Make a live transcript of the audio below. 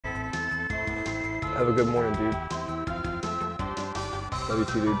Have a good morning, dude. Love you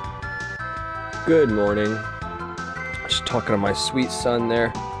too, dude. Good morning. Just talking to my sweet son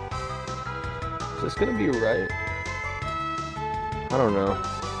there. Is this gonna be right? I don't know.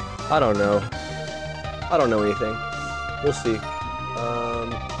 I don't know. I don't know anything. We'll see.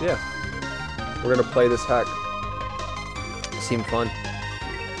 Yeah. We're gonna play this hack. Seemed fun.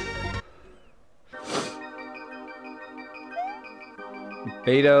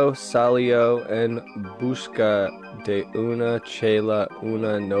 Beto salió en busca de una chela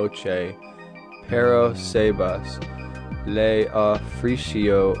una noche, pero Sebas le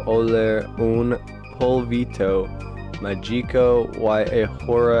ofreció oler un polvito mágico y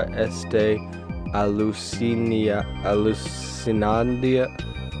ahora este alucinando.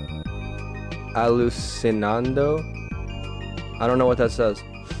 I don't know what that says,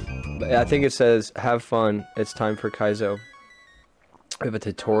 but I think it says have fun, it's time for kaizo. We have a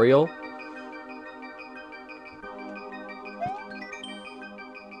tutorial.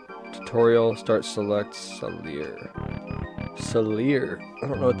 Tutorial, start, select, Salir. Salir. I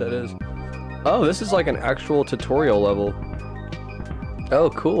don't know what that is. Oh, this is like an actual tutorial level. Oh,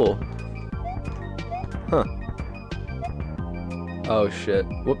 cool. Huh. Oh, shit.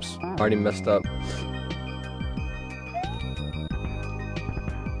 Whoops. Already messed up.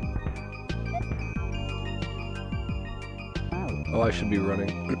 Oh, I should be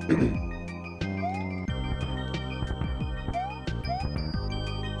running.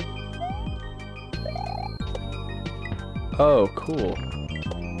 Oh, cool.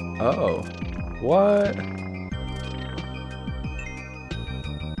 Oh. What?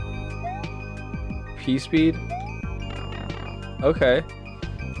 P-speed? Okay.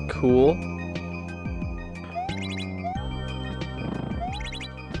 Cool.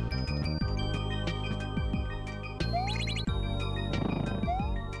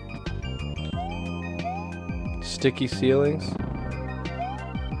 Sticky ceilings.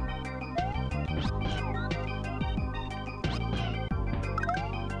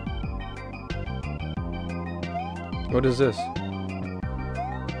 What is this?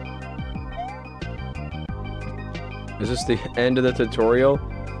 Is this the end of the tutorial?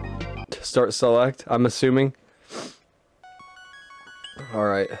 To start select, I'm assuming.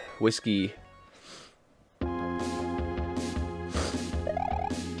 Alright, whiskey.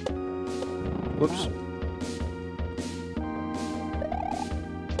 Whoops.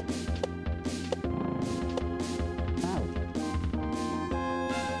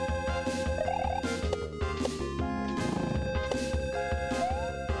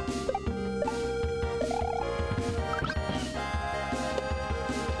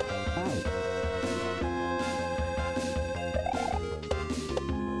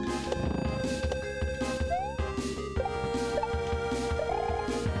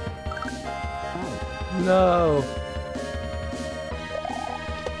 No.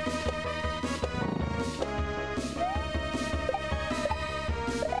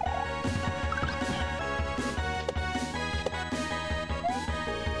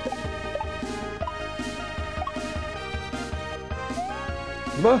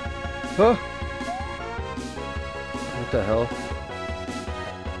 What the hell?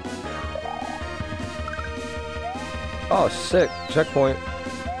 Oh, sick. Checkpoint.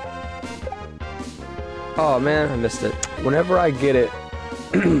 Oh man, I missed it. Whenever I get it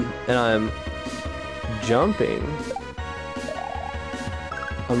and I'm jumping,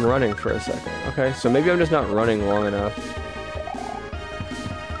 I'm running for a second. Okay, so maybe I'm just not running long enough.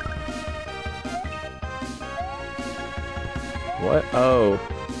 What? Oh.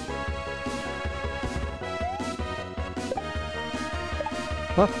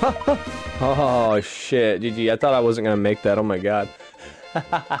 Oh shit, GG. I thought I wasn't gonna make that. Oh my god.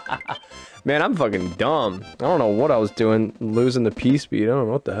 Man, I'm fucking dumb. I don't know what I was doing, losing the P speed. I don't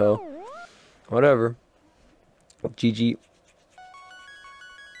know what the hell. Whatever. GG.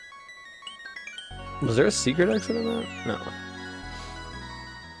 Was there a secret exit in that? No.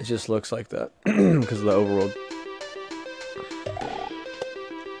 It just looks like that because of the overworld.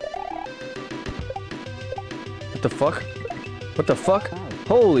 What the fuck? What the fuck?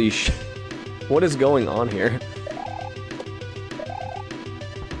 Holy shit. What is going on here?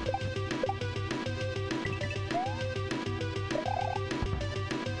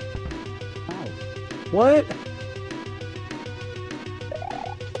 What?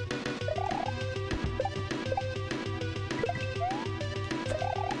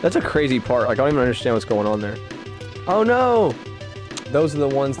 That's a crazy part. Like, I don't even understand what's going on there. Oh no! Those are the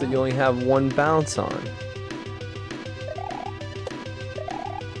ones that you only have one bounce on.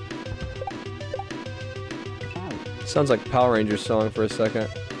 Sounds like Power Rangers song for a second.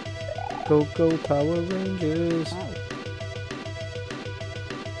 Go, go, Power Rangers.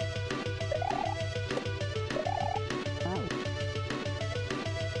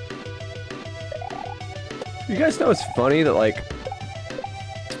 You guys know it's funny that, like,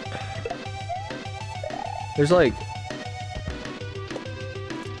 there's like...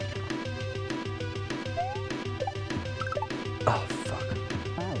 Oh, fuck.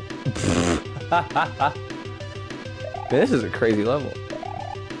 Man, this is a crazy level.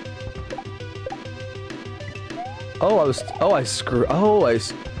 Oh, I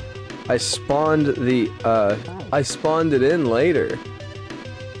spawned the, I spawned it in later.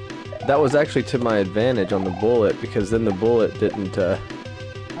 That was actually to my advantage on the bullet, because then the bullet didn't,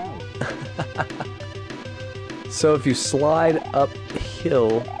 So if you slide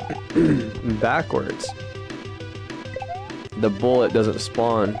uphill backwards, the bullet doesn't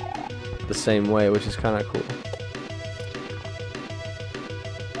spawn the same way, which is kind of cool.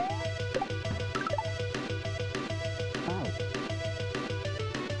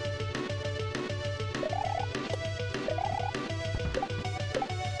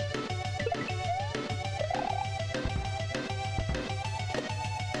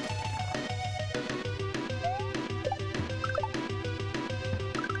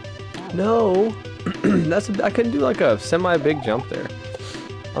 No, I couldn't do like a semi-big jump there.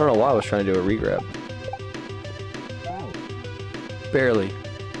 I don't know why I was trying to do a regrab. Barely.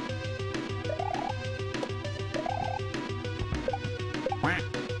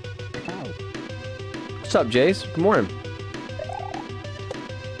 What's up, Jace? Good morning.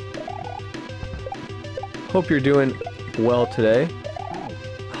 Hope you're doing well today.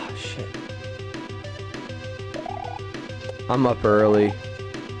 Oh, shit. I'm up early.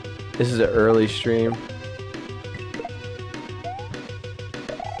 This is an early stream.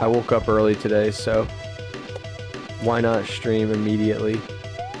 I woke up early today, so why not stream immediately?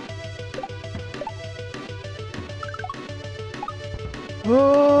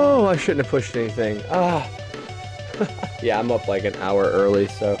 Oh, I shouldn't have pushed anything. Ah. Yeah, I'm up like an hour early,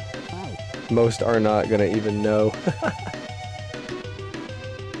 so most are not gonna even know.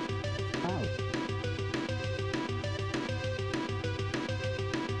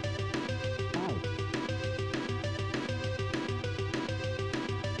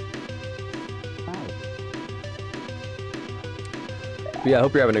 But yeah, I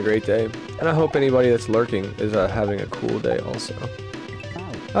hope you're having a great day. And I hope anybody that's lurking is having a cool day also.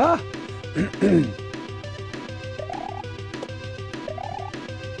 Ah!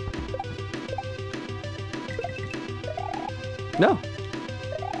 No!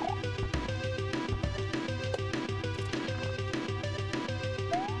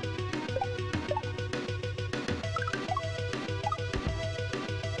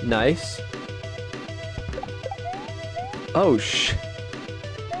 Nice. Oh,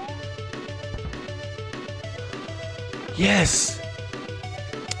 yes!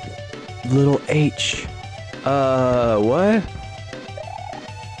 Little H. What?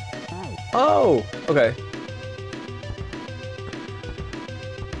 Oh! Okay.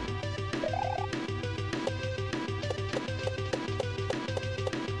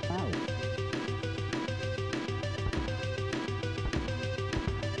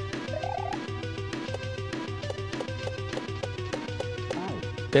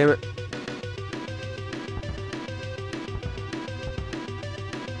 Damn it.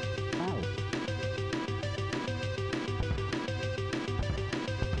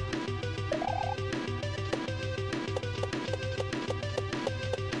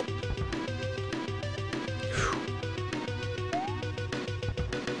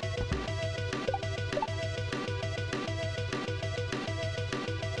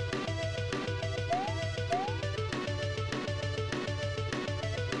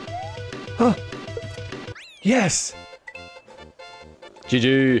 Huh. Yes!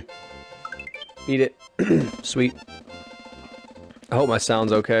 GG! Eat it. Sweet. I hope my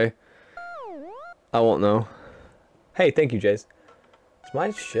sound's okay. I won't know. Hey, thank you, Jace. Is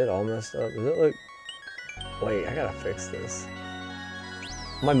my shit all messed up? Does it look... Wait, I gotta fix this.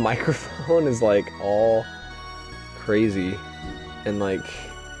 My microphone is like all crazy and like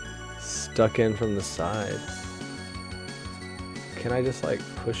stuck in from the side. Can I just like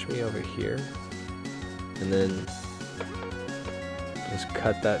push me over here and then just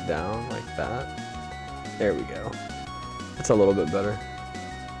cut that down like that? There we go. That's a little bit better.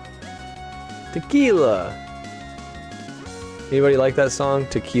 Tequila! Anybody like that song,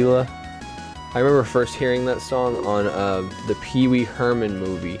 Tequila? I remember first hearing that song on the Pee Wee Herman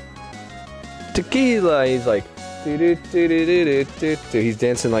movie. Tequila! He's like, doo -doo -doo -doo -doo -doo -doo. He's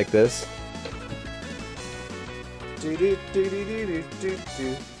dancing like this.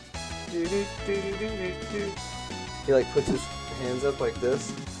 He like puts his hands up like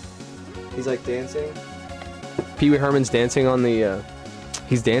this. He's like dancing. Pee Wee Herman's dancing on the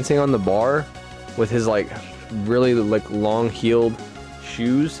he's dancing on the bar with his like really like long-heeled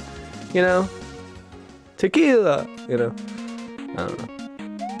shoes, you know? Tequila, you know? I don't know.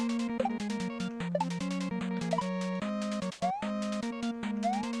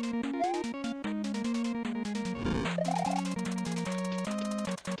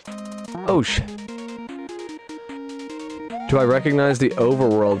 Oh shit. Do I recognize the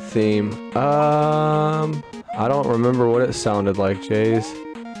overworld theme? I don't remember what it sounded like, Jays.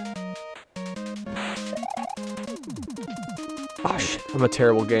 Oh shit, I'm a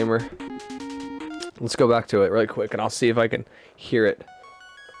terrible gamer. Let's go back to it really quick and I'll see if I can hear it.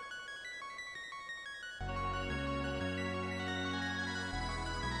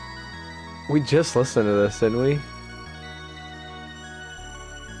 We just listened to this, didn't we?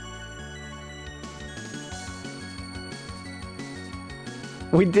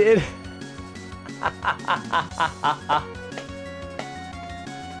 We did.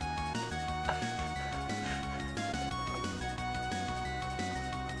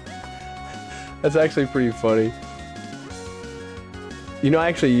 That's actually pretty funny. You know, I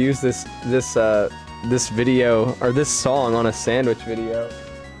actually used this video or this song on a sandwich video.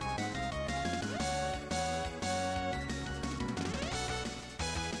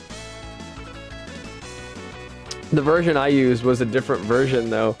 The version I used was a different version,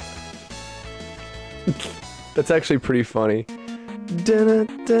 though. That's actually pretty funny.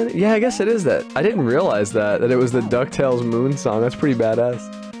 Yeah, I guess it is that. I didn't realize that it was the DuckTales Moon song. That's pretty badass.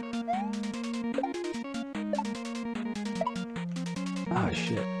 Oh,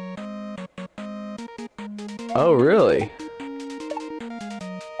 shit. Oh, really?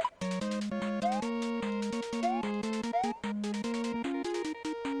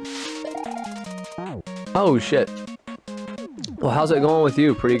 Oh, shit. Well, how's it going with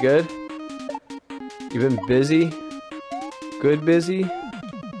you? Pretty good? You've been busy? Good busy?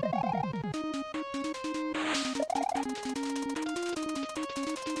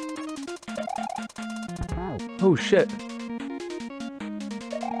 Oh, shit.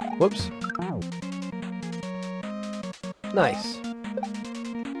 Whoops. Nice.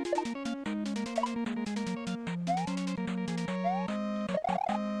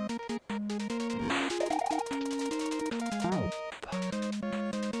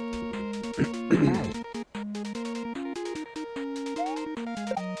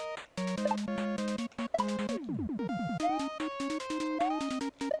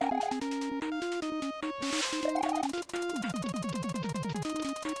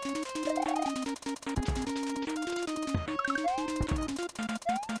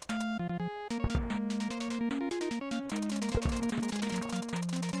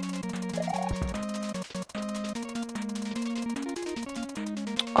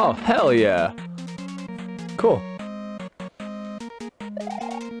 Oh, hell yeah. Cool.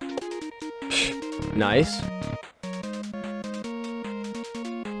 Nice.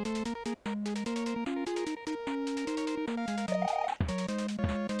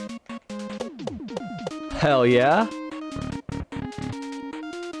 Hell yeah.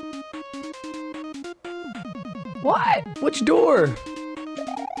 What? Which door?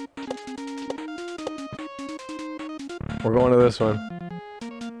 We're going to this one.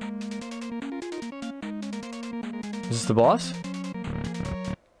 Is this the boss?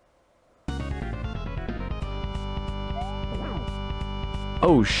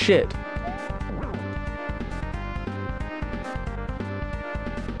 Oh shit.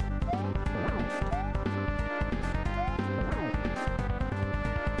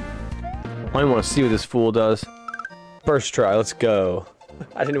 I don't even want to see what this fool does. First try, let's go.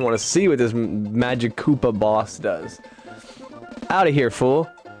 I didn't want to see what this Magic Koopa boss does. Out of here, fool.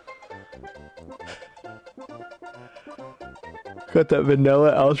 Got that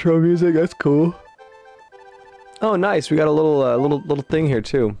vanilla outro music, that's cool. Oh, nice, we got a little thing here,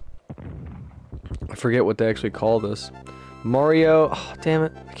 too. I forget what they actually call this. Mario, oh, damn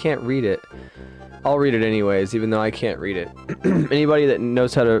it, I can't read it. I'll read it anyways, even though I can't read it. Anybody that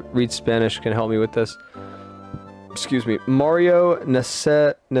knows how to read Spanish can help me with this. Excuse me. Mario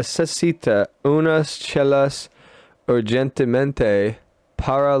necesita unas chelas urgentemente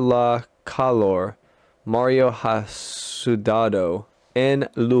para la calor. Mario ha sudado en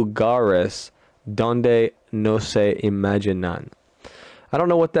lugares donde no se imaginan. I don't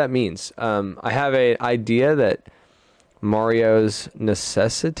know what that means. I have an idea that Mario's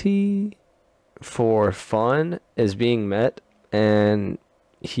necessity for fun is being met, and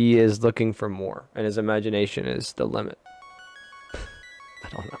he is looking for more, and his imagination is the limit. I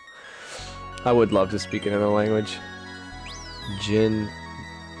don't know. I would love to speak another language.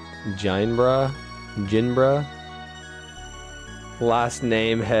 Jinbra? Last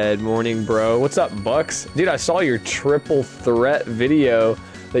name head, morning bro. What's up, Bucks? Dude, I saw your triple threat video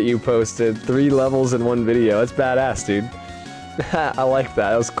that you posted. 3 levels in 1 video. That's badass, dude. I like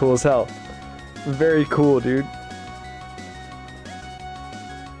that. That was cool as hell. Very cool, dude.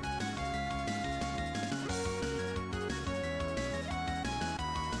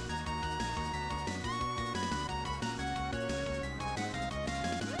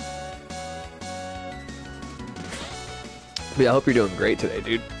 But yeah, I hope you're doing great today,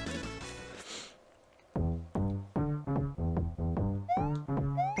 dude.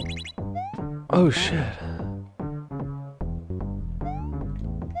 Oh shit.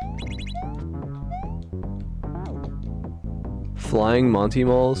 Flying Monty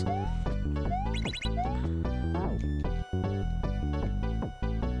moles?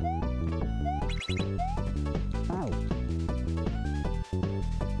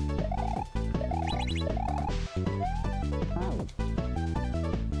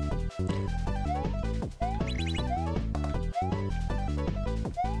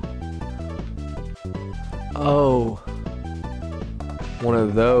 Oh, one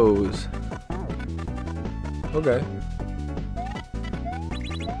of those. Okay.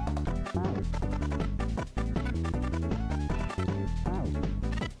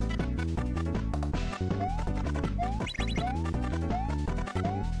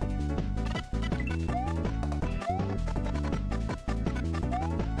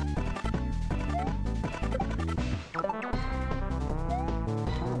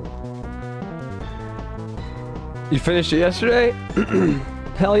 You finished it yesterday?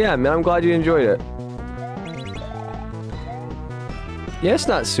 Hell yeah, man. I'm glad you enjoyed it. Yeah, it's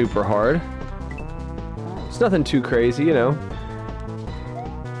not super hard. It's nothing too crazy, you know.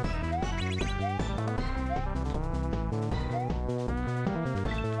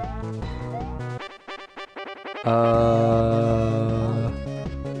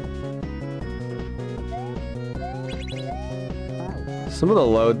 Some of the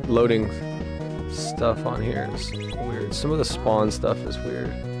loading stuff on here is weird. Some of the spawn stuff is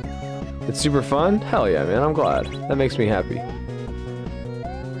weird. It's super fun? Hell yeah, man. I'm glad. That makes me happy.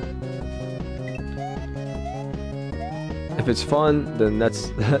 If it's fun, then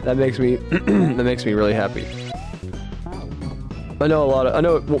that makes me that makes me really happy. I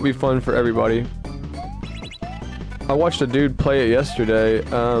know it won't be fun for everybody. I watched a dude play it yesterday.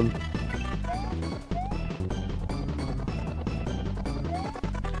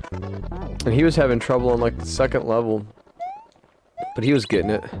 And he was having trouble on like the 2nd level, but he was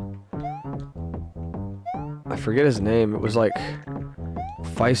getting it. I forget his name. It was like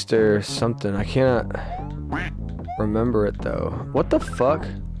Feister something. I cannot remember it though. What the fuck?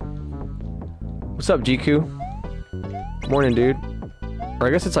 What's up, GQ? Morning, dude. Or I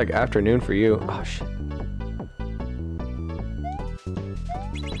guess it's like afternoon for you. Oh shit.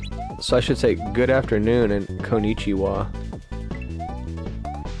 So I should say good afternoon and konnichiwa.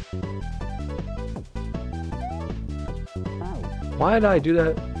 Why did I do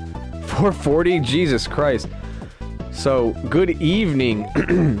that? 440? Jesus Christ. So, good evening.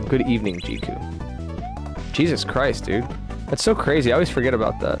 Good evening, GQ. Jesus Christ, dude. That's so crazy. I always forget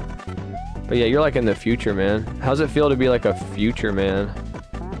about that. But yeah, you're like in the future, man. How's it feel to be like a future man?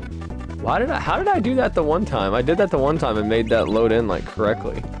 How did I do that the one time? I did that the one time and made that load in like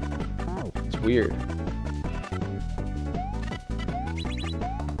correctly. It's weird.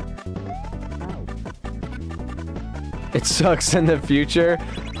 It sucks in the future?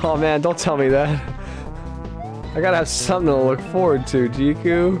 Oh man, don't tell me that. I gotta have something to look forward to,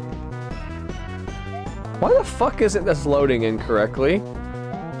 GQ. Why the fuck isn't this loading incorrectly?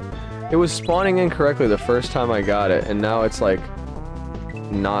 It was spawning incorrectly the first time I got it, and now it's like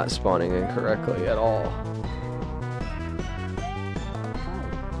not spawning incorrectly at all.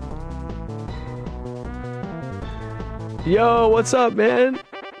 Yo, what's up, man?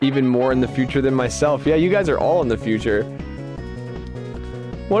 Even more in the future than myself. Yeah, you guys are all in the future.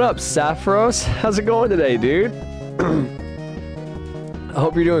 What up, Saffros? How's it going today, dude? I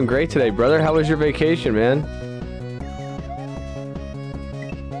hope you're doing great today, brother. How was your vacation, man?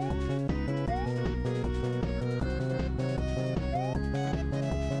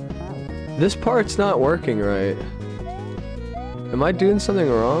 This part's not working right. Am I doing something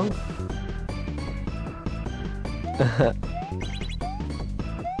wrong?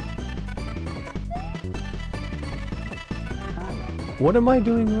 What am I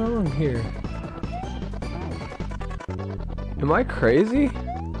doing wrong here? Am I crazy?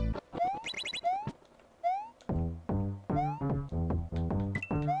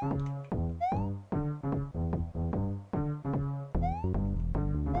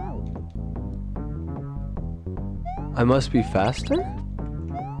 I must be faster?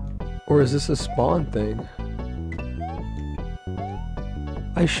 Or is this a spawn thing?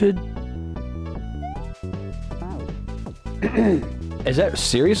 I should... Is that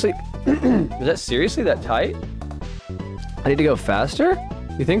seriously... Is that seriously that tight? I need to go faster?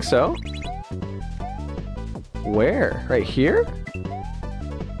 You think so? Where? Right here?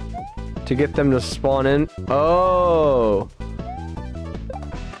 To get them to spawn in? Oh!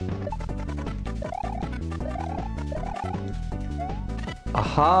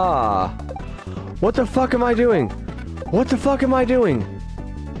 Aha! What the fuck am I doing? What the fuck am I doing?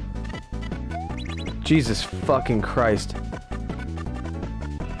 Jesus fucking Christ.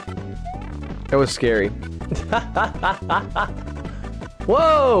 That was scary.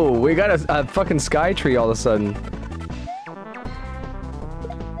 Whoa! We got a fucking sky tree all of a sudden.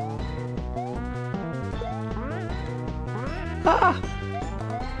 Ah!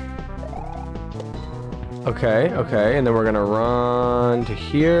 Okay, okay, and then we're gonna run to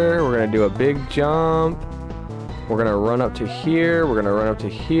here. We're gonna do a big jump. We're gonna run up to here. We're gonna run up to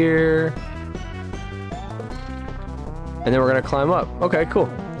here. And then we're gonna climb up. Okay, cool.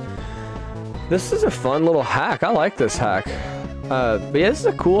 This is a fun little hack. I like this hack. But yeah, this is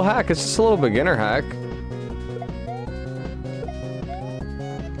a cool hack. It's just a little beginner hack.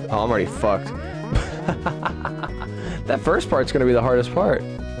 Oh, I'm already fucked. That first part's gonna be the hardest part.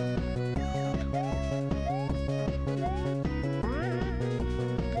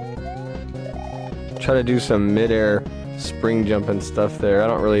 Try to do some mid-air spring jumping stuff there. I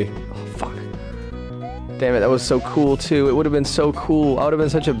don't really... Oh, fuck. Damn it, that was so cool too. It would have been so cool. I would have been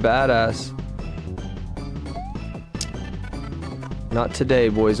such a badass. Not today,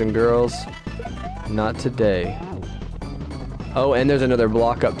 boys and girls. Not today. Oh, and there's another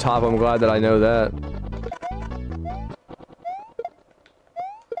block up top. I'm glad that I know that.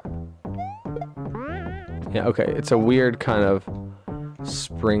 Yeah, okay. It's a weird kind of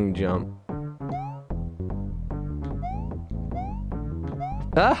spring jump.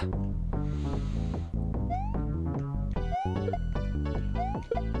 Ah!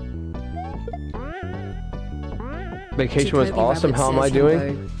 Vacation was awesome. How am I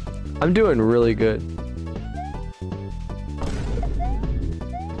doing? I'm doing really good.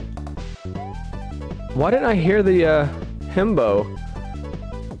 Why didn't I hear the himbo?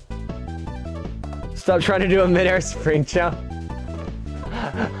 Stop trying to do a mid-air spring jump.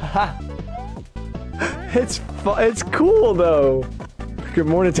 It's cool though. Good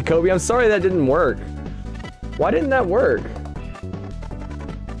morning, Tacoby. I'm sorry that didn't work. Why didn't that work?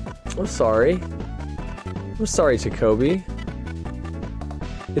 I'm sorry. I'm sorry, Tacoby.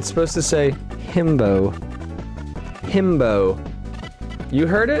 It's supposed to say himbo. Himbo. You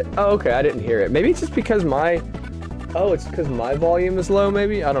heard it? Oh, okay, I didn't hear it. Maybe it's just because my... Oh, it's because my volume is low,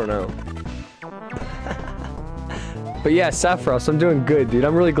 maybe? I don't know. But yeah, Saffros, I'm doing good, dude.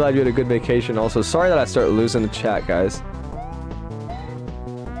 I'm really glad you had a good vacation also. Sorry that I started losing the chat, guys.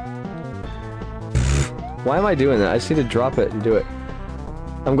 Why am I doing that? I just need to drop it and do it.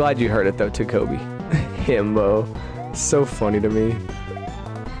 I'm glad you heard it, though, Tacoby. Himbo. So funny to me.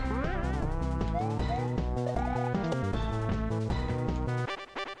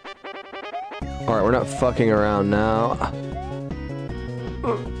 Alright, we're not fucking around now.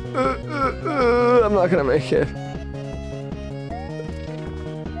 I'm not gonna make it.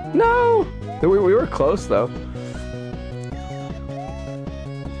 No! We were close, though.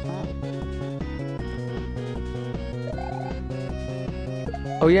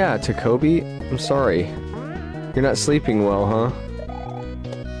 Oh yeah, Tacoby, I'm sorry. You're not sleeping well, huh?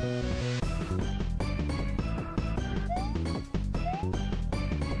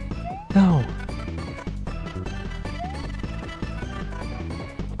 No.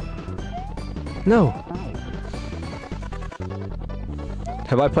 No.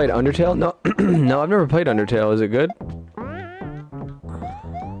 Have I played Undertale? No. No, I've never played Undertale. Is it good?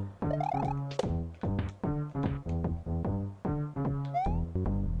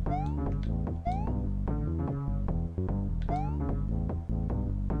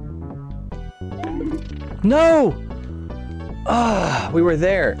 No! Ah, we were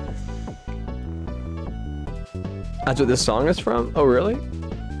there. That's what this song is from? Oh, really?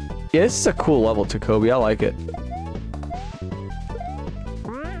 Yeah, this is a cool level, Tacoby. I like it.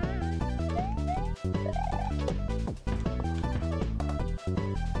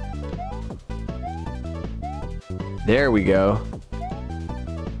 There we go.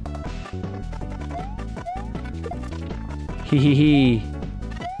 Hee hee hee.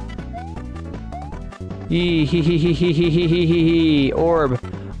 Hee hee hee hee hee hee hee hee hee. Orb.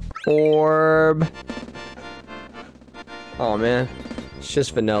 Orb. Oh man. It's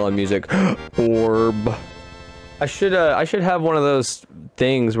just vanilla music. Orb. I should have one of those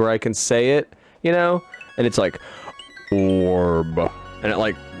things where I can say it, you know, and it's like orb, and it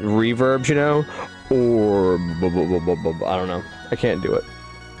like reverbs, you know, orb. I don't know. I can't do it.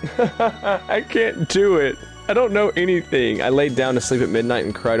 I can't do it. I don't know anything. I laid down to sleep at midnight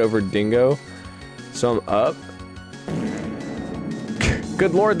and cried over Dingo, so I'm up.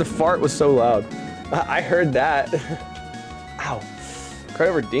 Good lord, the fart was so loud. I heard that. Ow. Cried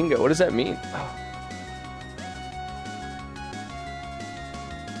over Dingo. What does that mean? Oh.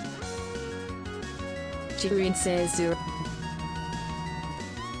 Jirin says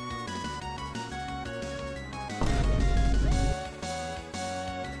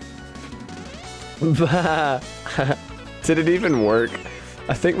Did it even work?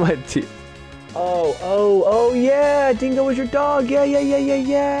 I think my teeth. Oh, yeah! Dingo was your dog!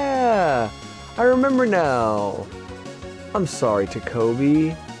 Yeah! I remember now! I'm sorry,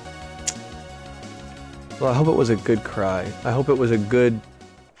 Takobi. Well, I hope it was a good cry. I hope it was a good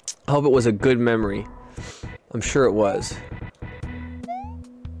memory. I'm sure it was.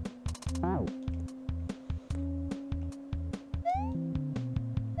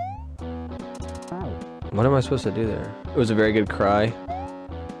 What am I supposed to do there? It was a very good cry.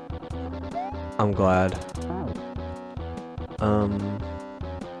 I'm glad. Am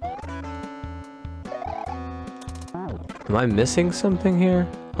I missing something here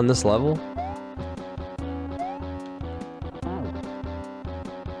on this level?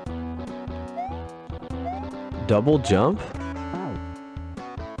 Double jump?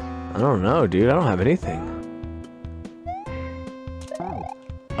 I don't know, dude. I don't have anything.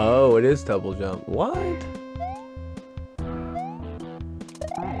 Oh, it is double jump. What?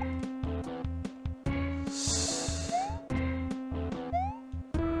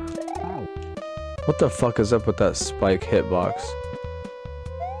 What the fuck is up with that spike hitbox?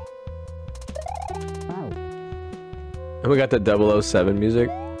 And we got the 007 music.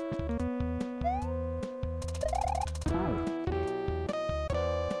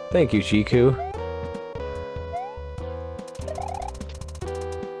 Thank you, Chiku.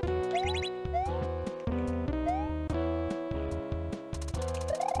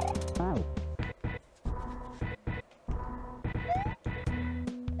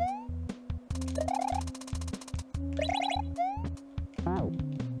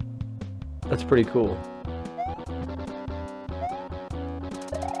 That's pretty cool.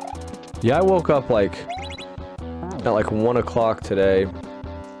 Yeah, I woke up like at like 1 o'clock today,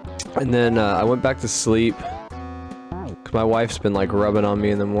 and then I went back to sleep because my wife's been like rubbing on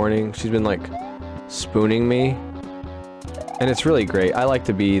me in the morning. She's been like spooning me, and it's really great. I like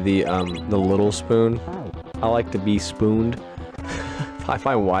to be the little spoon. I like to be spooned by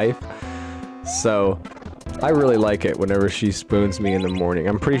my wife, so I really like it whenever she spoons me in the morning.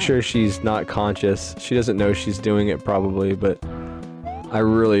 I'm pretty sure she's not conscious. She doesn't know she's doing it probably, but I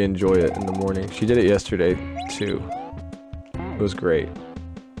really enjoy it in the morning. She did it yesterday too. It was great.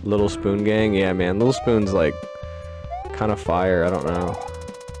 Little Spoon Gang? Yeah, man. Little Spoon's like kind of fire. I don't know.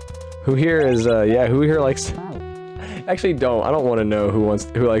 Who here is yeah, who here likes Actually don't. I don't want to know who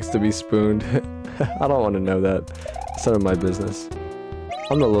likes to be spooned. I don't want to know that. It's none of my business.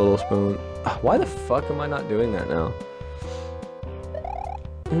 I'm the little spoon. Why the fuck am I not doing that now?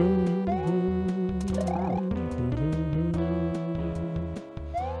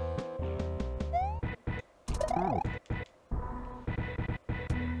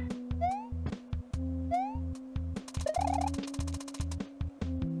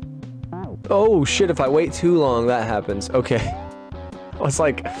 Oh shit, if I wait too long, that happens. Okay. I was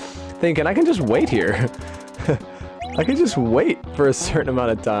like thinking, I can just wait here. I can just wait for a certain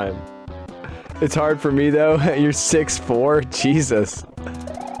amount of time. It's hard for me though. You're 6'4", Jesus.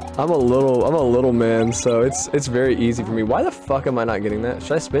 I'm a little man, so it's very easy for me. Why the fuck am I not getting that?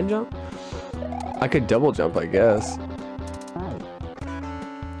 Should I spin jump? I could double jump, I guess.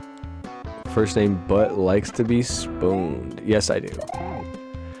 First name Butt likes to be spooned. Yes, I do.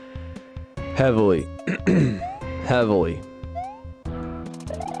 Heavily. Heavily.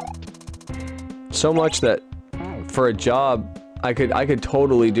 So much that for a job, I could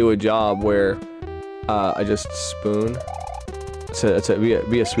totally do a job where I just spoon.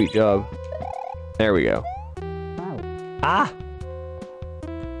 Be a sweet job. There we go. Ah!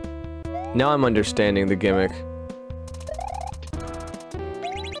 Now I'm understanding the gimmick.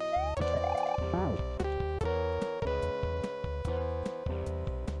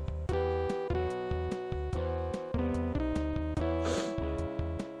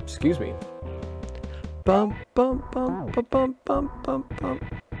 Excuse me. Bum, bum, bum, bum, bum, bum, bum, bum.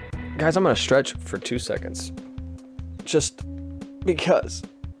 Guys, I'm gonna stretch for 2 seconds. Just because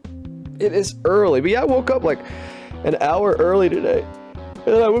it is early. But yeah, I woke up like an hour early today.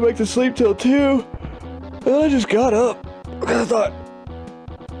 And then I went back to sleep till 2. And then I just got up. I thought,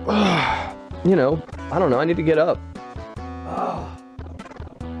 you know, I don't know, I need to get up.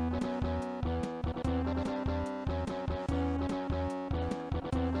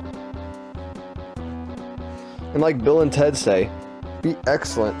 And like Bill and Ted say, be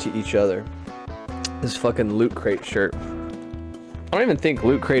excellent to each other. This fucking Loot Crate shirt. I don't even think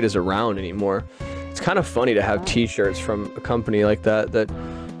Loot Crate is around anymore. It's kind of funny to have t-shirts from a company like that that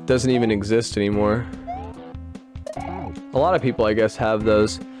doesn't even exist anymore. A lot of people, I guess, have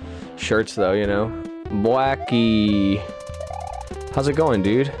those shirts though, you know. Blackie. How's it going,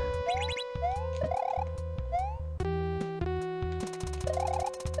 dude?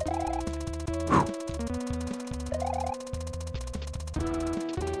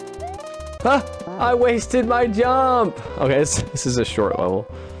 Ah! I wasted my jump! Okay, this is a short level.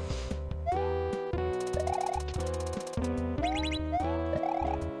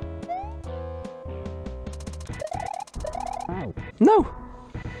 No!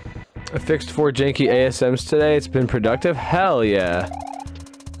 I fixed 4 janky ASMs today. It's been productive? Hell yeah.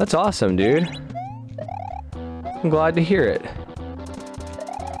 That's awesome, dude. I'm glad to hear it.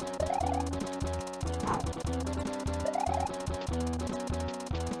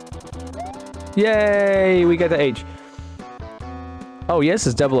 Yay! We got the H. Oh, yes,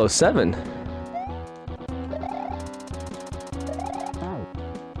 it's 007.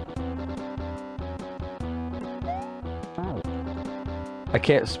 I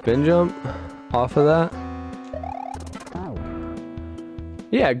can't spin jump off of that.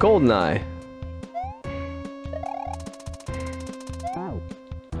 Yeah, GoldenEye.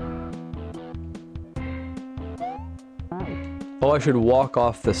 Oh, I should walk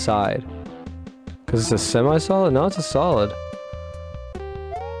off the side. Because it's a semi-solid? No, it's a solid.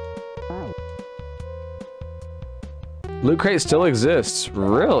 Loot Crate still exists.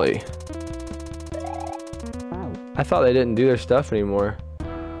 Really? I thought they didn't do their stuff anymore.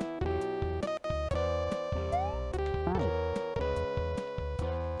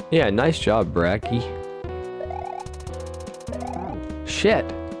 Yeah, nice job, Bracky. Shit.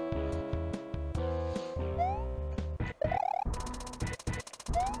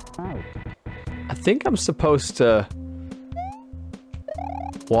 I think I'm supposed to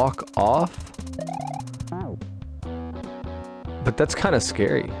walk off, but that's kind of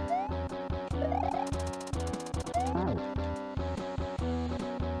scary.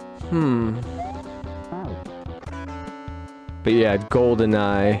 But yeah,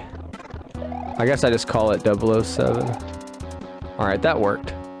 GoldenEye. I guess I just call it 007. Alright, that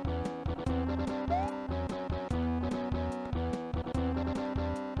worked.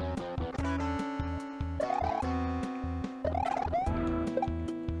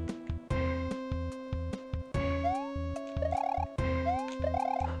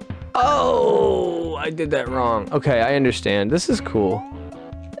 Oh, I did that wrong. Okay, I understand. This is cool.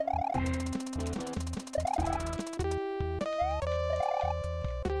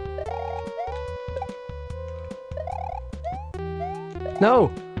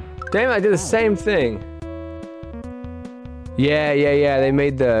 No! Damn it, I did the same thing. Yeah, they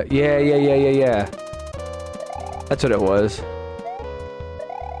made the... Yeah. That's what it was.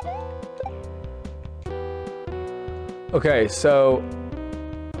 Okay, so...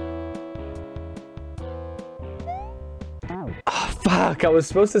 Oh, fuck, I was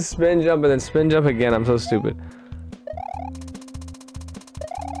supposed to spin jump and then spin jump again. I'm so stupid.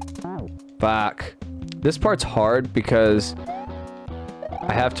 Fuck. This part's hard because...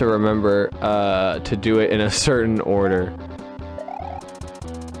 I have to remember to do it in a certain order.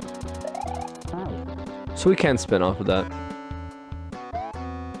 So we can spin off of that.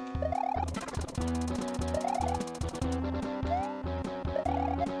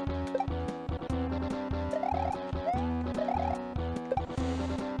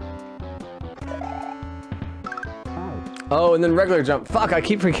 Oh, and then regular jump. Fuck, I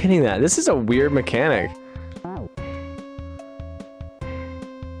keep forgetting that. This is a weird mechanic.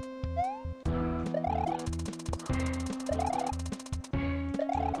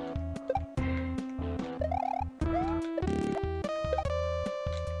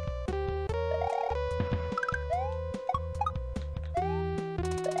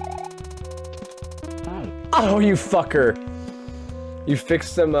 Oh, you fucker! You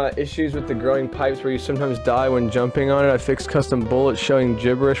fixed some issues with the growing pipes where you sometimes die when jumping on it. I fixed custom bullets showing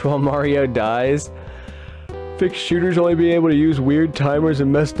gibberish while Mario dies. Fixed shooters only being able to use weird timers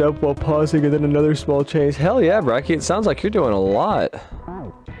and messed up while pausing and then another small change. Hell yeah, Bracky, it sounds like you're doing a lot.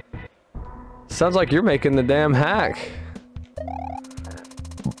 Sounds like you're making the damn hack.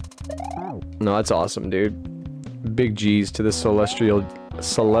 No, that's awesome, dude. Big G's to the celestial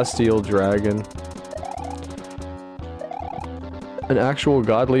dragon. An actual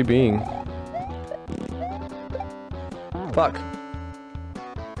godly being. Fuck.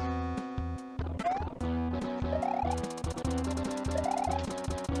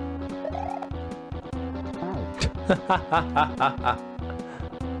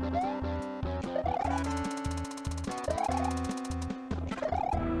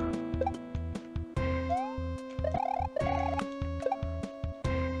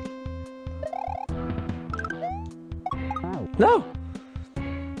 No!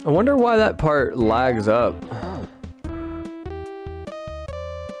 I wonder why that part lags up.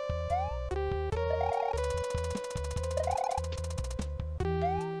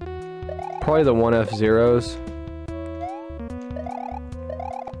 Probably the 1F0s.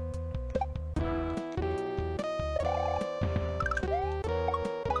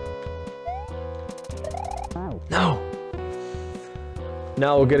 No!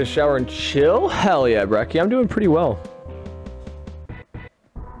 Now we'll get a shower and chill? Hell yeah, Brecky. I'm doing pretty well.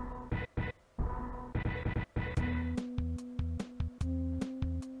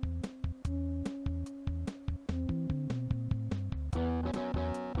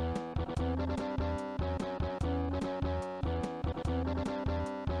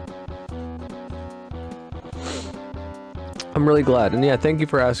 I'm really glad, and yeah, thank you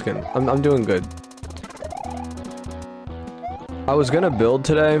for asking. I'm doing good. I was gonna build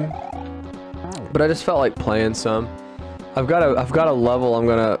today, but I just felt like playing some. I've got a level I'm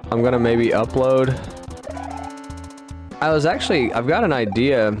gonna maybe upload. I've got an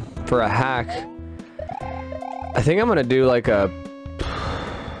idea for a hack. I think I'm gonna do like a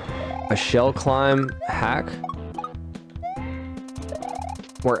shell climb hack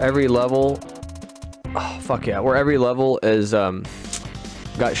where every level. Oh, fuck yeah. Where every level is,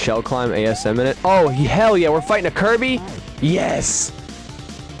 got shell climb ASM in it. Oh, hell yeah, we're fighting a Kirby? Yes!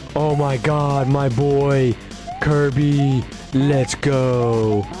 Oh my god, my boy. Kirby. Let's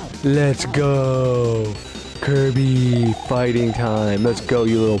go. Let's go. Kirby. Fighting time. Let's go,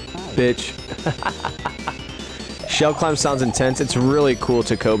 you little bitch. Shell climb sounds intense. It's really cool,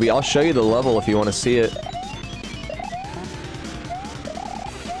 Takobi. I'll show you the level if you want to see it.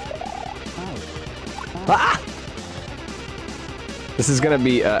 Ah! This is gonna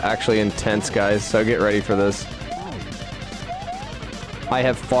be actually intense, guys, so get ready for this. I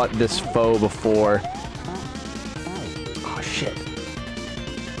have fought this foe before. Oh, shit.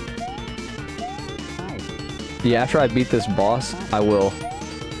 Yeah, after I beat this boss, I will.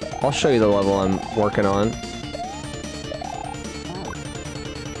 I'll show you the level I'm working on.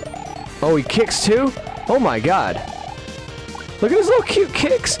 Oh, he kicks too? Oh my god. Look at his little cute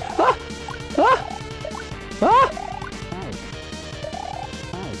kicks! Ah! Ah! Ah!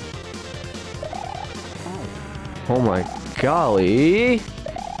 Oh my golly!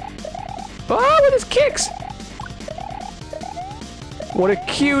 Ah, with his kicks! What a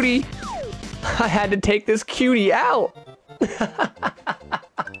cutie! I had to take this cutie out!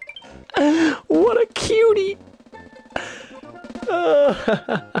 What a cutie!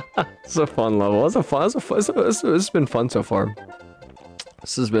 It's a fun level. This has been fun so far.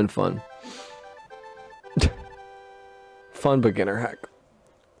 This has been fun. Fun beginner hack.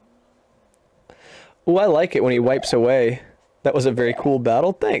 Oh, I like it when he wipes away. That was a very cool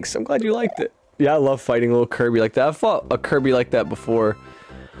battle. Thanks. I'm glad you liked it. Yeah, I love fighting a little Kirby like that. I've fought a Kirby like that before.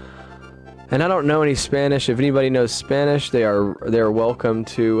 And I don't know any Spanish. If anybody knows Spanish, they are welcome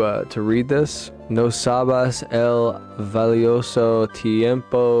to read this. No sabes el valioso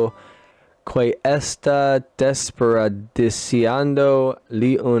tiempo que está desperdiciando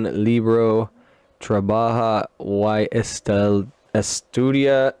li un libro trabaja y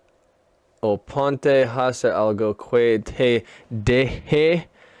estudia o ponte hace algo que te deje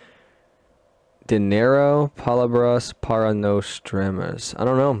dinero palabras para nos streamers. I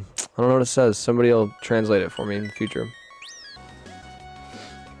don't know what it says. Somebody will translate it for me in the future.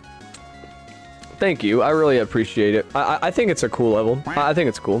 Thank you. I really appreciate it. I think it's a cool level. I think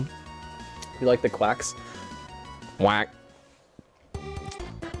it's cool. You like the quacks? Whack.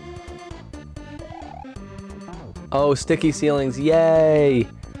 Oh, sticky ceilings. Yay!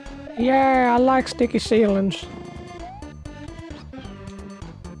 Yeah, I like sticky ceilings.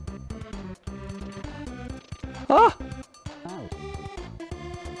 Ah!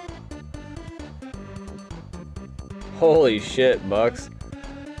 Holy shit, Bucks.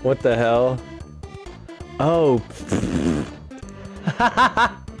 What the hell? Oh.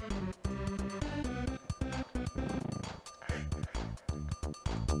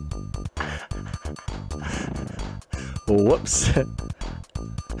 Whoops.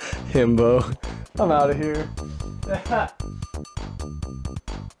 Himbo. I'm out of here. Let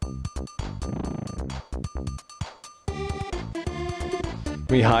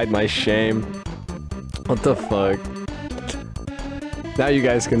me hide my shame. What the fuck? Now you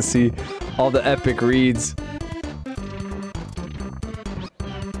guys can see all the epic reads.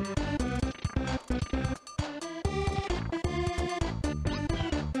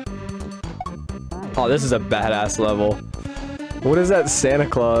 Oh, this is a badass level. What is that, Santa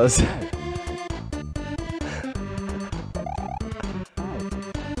Claus?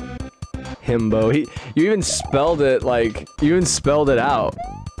 Himbo. You even spelled it like, you even spelled it out.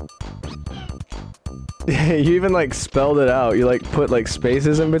 You even like spelled it out. You like put like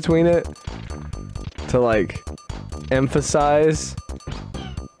spaces in between it to like emphasize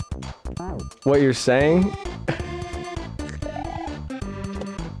what you're saying.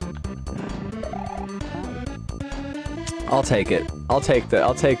 I'll take it. I'll take the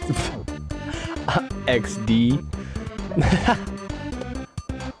XD.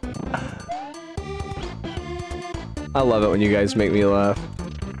 I love it when you guys make me laugh.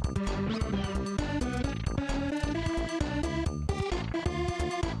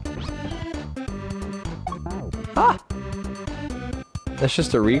 Ah! That's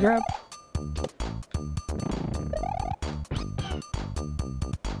just a regrab?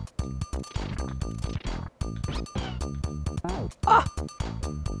 Ah!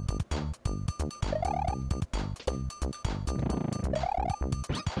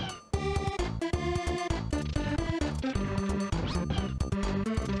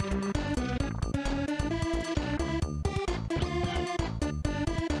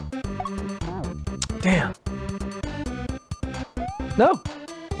 Damn. No.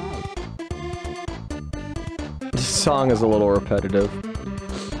 This song is a little repetitive.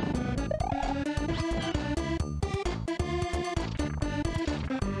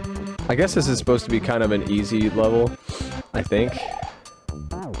 I guess this is supposed to be kind of an easy level, I think.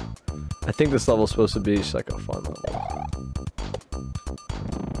 I think this level is supposed to be just like a fun level.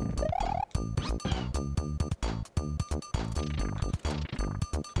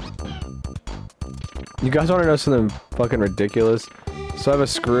 You guys want to know something fucking ridiculous? So I have a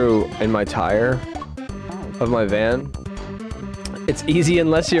screw in my tire of my van. It's easy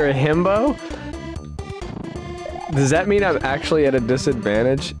unless you're a himbo? Does that mean I'm actually at a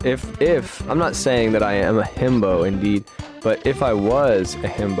disadvantage? If I'm not saying that I am a himbo indeed, but if I was a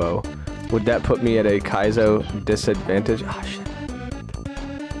himbo, would that put me at a kaizo disadvantage? Oh shit.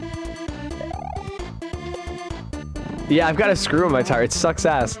 Yeah, I've got a screw in my tire. It sucks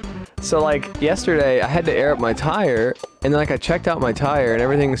ass. So like yesterday I had to air up my tire and then like I checked out my tire and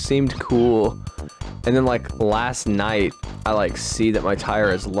everything seemed cool. And then like last night I like see that my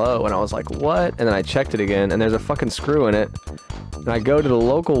tire is low and I was like, what? And then I checked it again and there's a fucking screw in it. And I go to the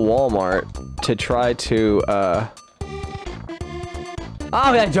local Walmart to try to oh,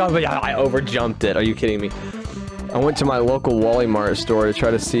 I overjumped it. Are you kidding me? I went to my local Walmart store to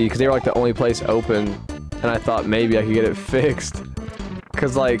try to see, because they were like the only place open, and I thought maybe I could get it fixed.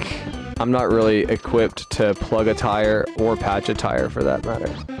 Because like, I'm not really equipped to plug a tire or patch a tire for that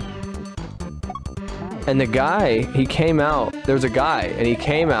matter. And the guy, he came out, there was a guy, and he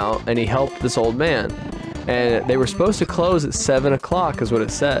came out and he helped this old man. And they were supposed to close at 7 o'clock is what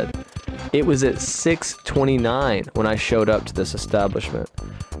it said. It was at 6:29 when I showed up to this establishment.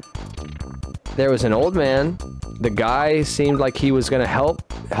 There was an old man. The guy seemed like he was gonna help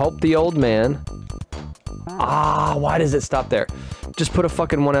the old man. Ah, why does it stop there? Just put a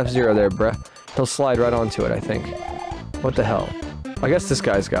fucking 1F0 there, bruh. He'll slide right onto it, I think. What the hell? I guess this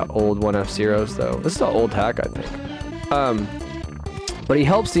guy's got old 1F0s though. This is an old hack, I think. But he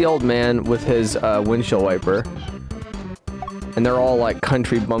helps the old man with his windshield wiper. And they're all like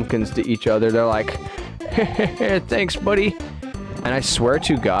country bumpkins to each other. They're like, thanks, buddy. And I swear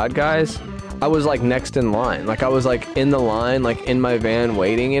to God, guys, I was like next in line. Like I was like in the line, like in my van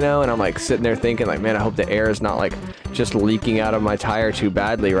waiting, you know? And I'm like sitting there thinking like, man, I hope the air is not like just leaking out of my tire too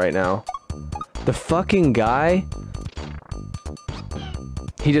badly right now. The fucking guy,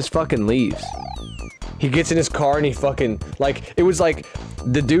 he just fucking leaves. He gets in his car and he fucking, like, it was like,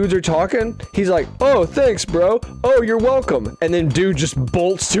 the dudes are talking, he's like, oh, thanks, bro. Oh, you're welcome. And then dude just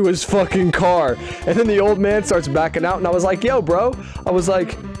bolts to his fucking car. And then the old man starts backing out and I was like, yo, bro. I was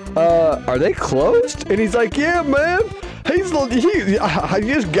like, are they closed? And he's like, yeah, man. I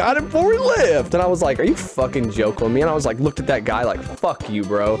just got it before he left. And I was like, are you fucking joking with me? And I was like, looked at that guy like, fuck you,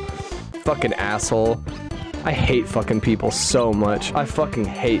 bro. Fucking asshole. I hate fucking people so much. I fucking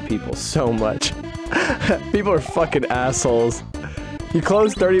hate people so much. People are fucking assholes. You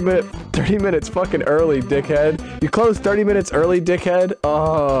closed 30 minutes fucking early, dickhead. You closed 30 minutes early, dickhead.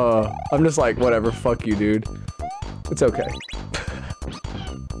 Oh, I'm just like, whatever, fuck you, dude. It's okay.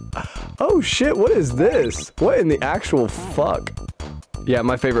 Oh shit, what is this? What in the actual fuck? Yeah,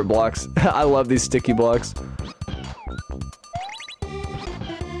 my favorite blocks. I love these sticky blocks.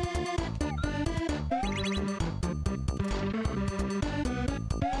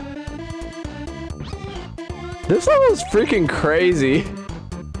 This level is freaking crazy.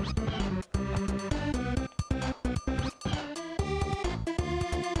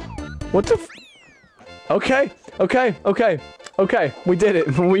 What the f- Okay, okay, okay, okay. We did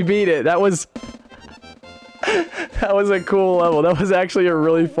it. We beat it. That was... That was a cool level. That was actually a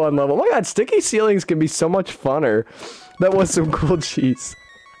really fun level. Oh my god, sticky ceilings can be so much funner. That was some cool cheese.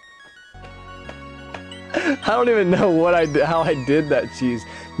 I don't even know what I did, how I did that cheese.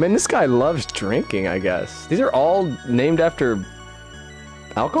 Man, this guy loves drinking, I guess. These are all named after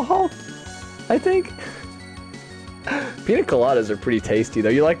alcohol, I think. Pina coladas are pretty tasty, though.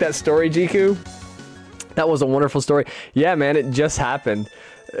 You like that story, Jiku? That was a wonderful story. Yeah, man, it just happened.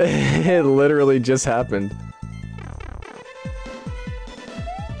 It literally just happened.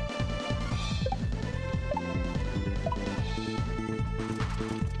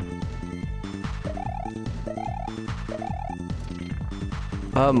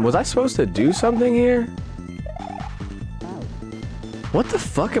 Was I supposed to do something here? What the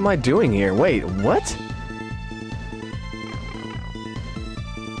fuck am I doing here? Wait, what?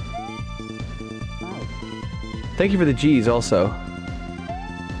 Thank you for the G's also.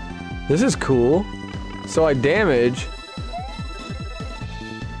 This is cool. So I damage.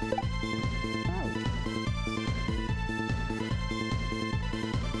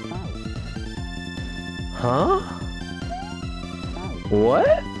 Huh?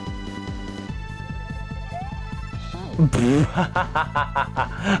 What?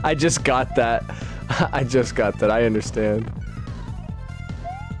 I just got that. I just got that. I understand.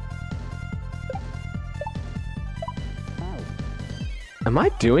 Am I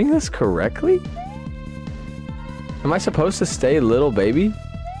doing this correctly? Am I supposed to stay little baby?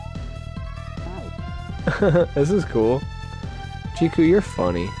 This is cool. Jiku, you're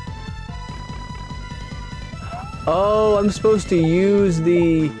funny. Oh, I'm supposed to use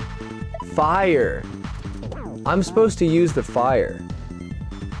the fire. I'm supposed to use the fire.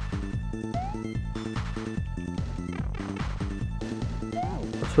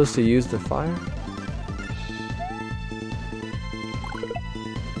 I'm supposed to use the fire?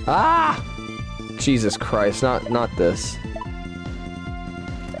 Ah! Jesus Christ, not this.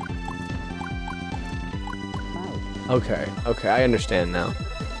 Okay, okay, I understand now.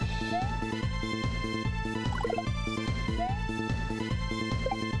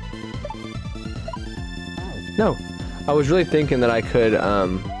 No, I was really thinking that I could,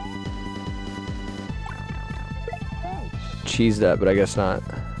 cheese that, but I guess not.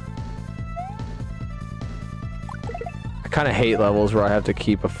 I kind of hate levels where I have to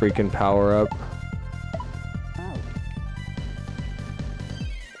keep a freaking power up.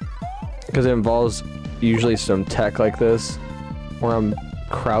 Because it involves usually some tech like this, where I'm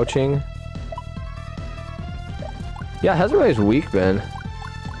crouching. Yeah, how's everybody's week been?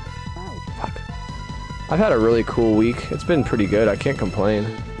 Fuck. I've had a really cool week. It's been pretty good. I can't complain.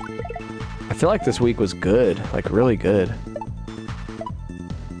 I feel like this week was good. Like, really good.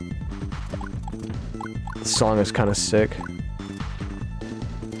 This song is kind of sick.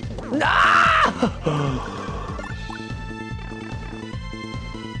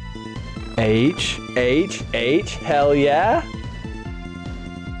 H, hell yeah.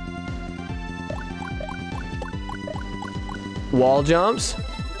 Wall jumps.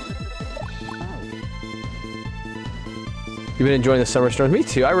 You've been enjoying the summer storms? Me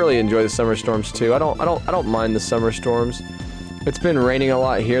too. I really enjoy the summer storms too. I don't mind the summer storms. It's been raining a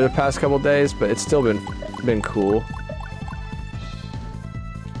lot here the past couple days, but it's still been cool.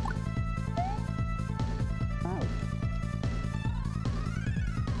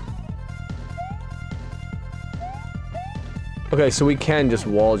 Okay, so we can just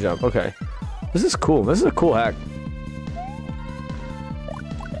wall jump. Okay. This is cool. This is a cool hack.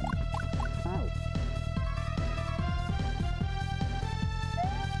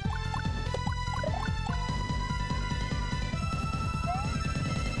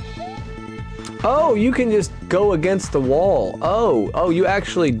 Oh, you can just go against the wall. Oh, you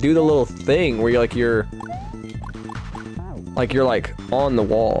actually do the little thing where you're like on the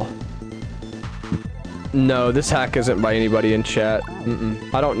wall. No, this hack isn't by anybody in chat.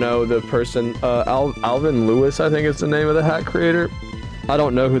 I don't know the person. Alvin Lewis, I think is the name of the hack creator. I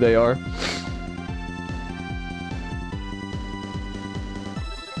don't know who they are.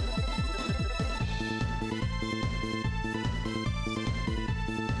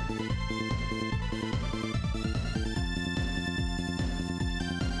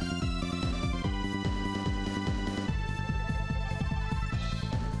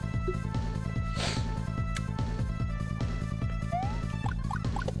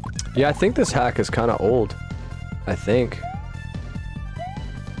 Yeah, I think this hack is kind of old. I think.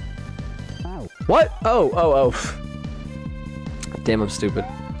 What? Oh. Damn, I'm stupid.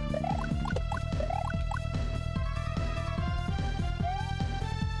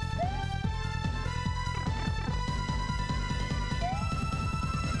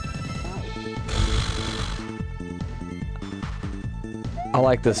 I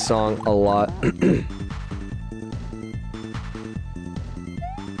like this song a lot.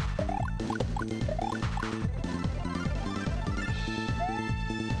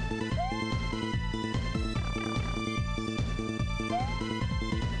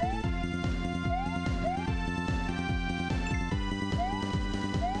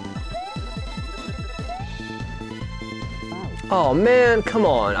 Oh man, come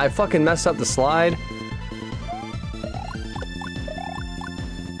on. I fucking messed up the slide.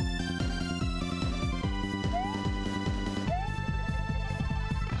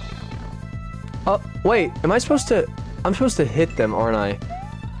 Oh, wait. Am I supposed to... I'm supposed to hit them, aren't I?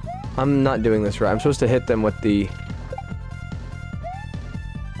 I'm not doing this right. I'm supposed to hit them with the...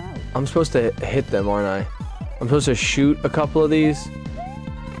 I'm supposed to hit them, aren't I? I'm supposed to shoot a couple of these.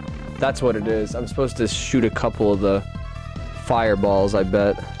 That's what it is. I'm supposed to shoot a couple of the fireballs, I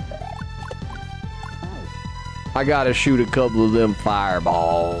bet. I gotta shoot a couple of them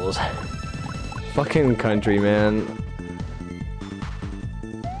fireballs. Fucking country, man.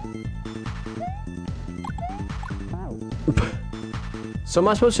 So am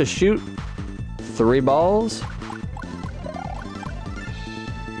I supposed to shoot 3 balls?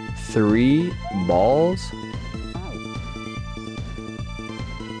 3 balls?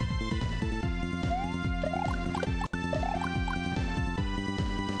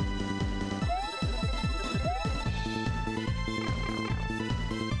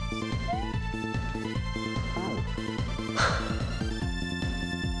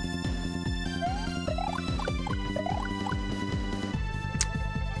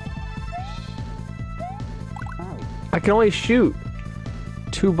 I can only shoot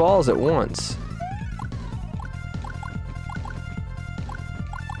 2 balls at once.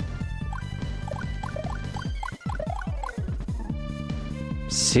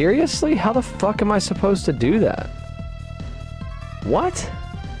 Seriously? How the fuck am I supposed to do that? What?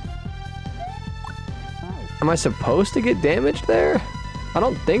 Am I supposed to get damaged there? I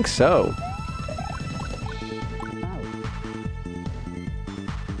don't think so.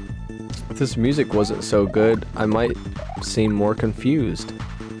 If this music wasn't so good, I might seem more confused.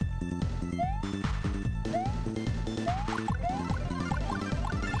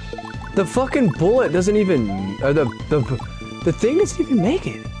 The fucking bullet doesn't even... Or the thing doesn't even make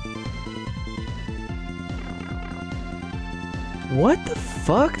it. What the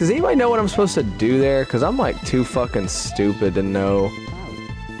fuck? Does anybody know what I'm supposed to do there? Because I'm like too fucking stupid to know.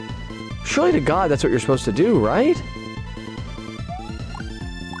 Surely to God that's what you're supposed to do, right?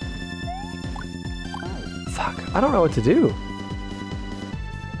 Fuck, I don't know what to do.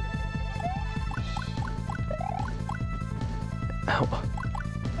 Ow.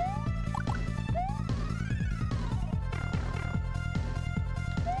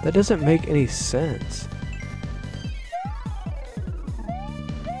 That doesn't make any sense.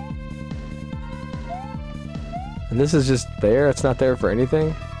 And this is just there? It's not there for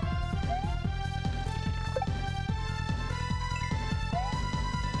anything?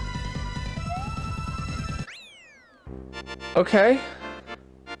 Okay.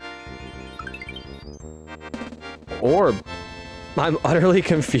 Orb. I'm utterly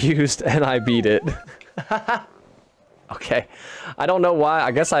confused and I beat it. Okay. I don't know why.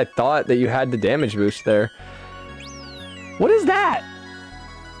 I guess I thought that you had the damage boost there. What is that?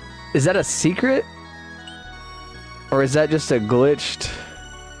 Is that a secret? Or is that just a glitched...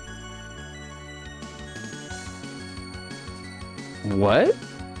 What?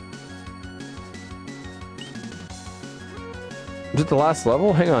 Is it the last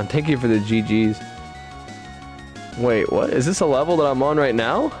level? Hang on, thank you for the GGs. Wait, what? Is this a level that I'm on right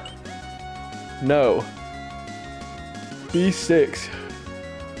now? No. B6.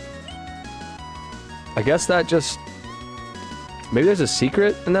 I guess that just... Maybe there's a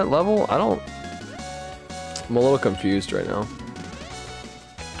secret in that level? I don't... I'm a little confused right now.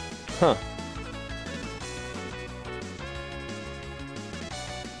 Huh.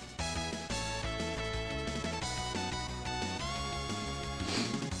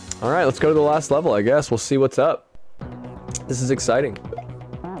 Alright, let's go to the last level, I guess. We'll see what's up. This is exciting.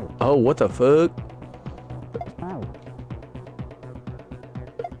 Oh, what the fuck?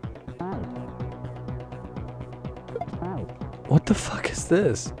 What the fuck is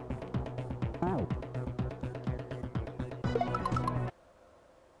this?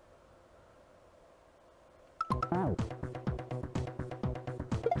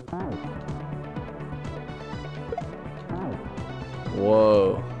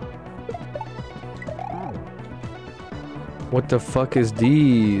 Whoa. What the fuck is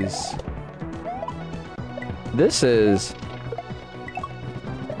these? This is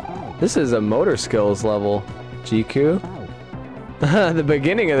a motor skills level, GQ. The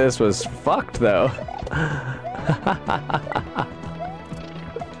beginning of this was fucked though.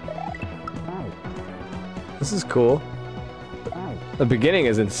 This is cool. The beginning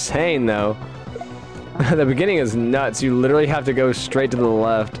is insane though. The beginning is nuts. You literally have to go straight to the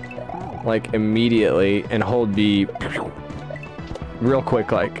left, like immediately, and hold B real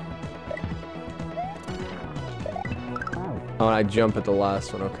quick, like. Oh, and I jump at the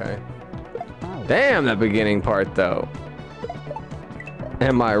last one, okay. Damn, that beginning part though.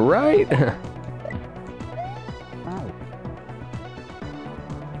 Am I right?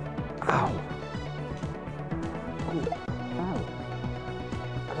 Ow.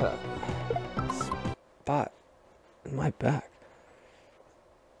 Spot in my back.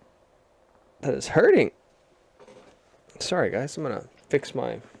 That is hurting. Sorry guys, I'm gonna fix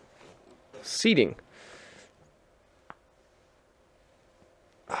my seating.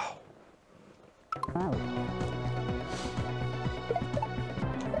 Ow.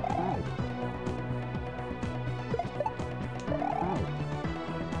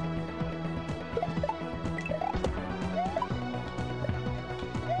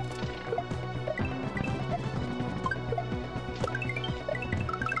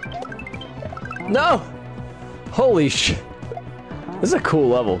 No! Holy shit. This is a cool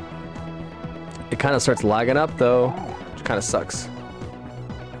level. It kind of starts lagging up though, which kind of sucks.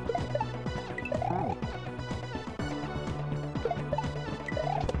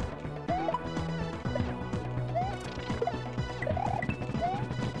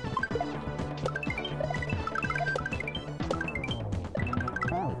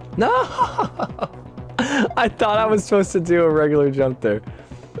 No! I thought I was supposed to do a regular jump there.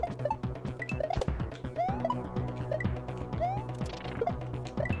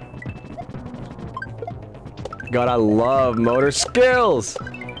 God, I love motor skills!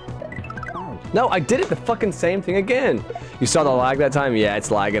 No, I did it the fucking same thing again! You saw the lag that time? Yeah,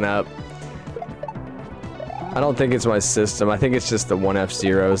 it's lagging up. I don't think it's my system. I think it's just the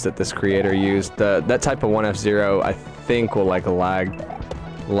 1F0s that this creator used. That type of 1F0, I think, will like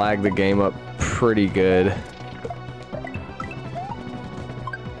lag the game up pretty good.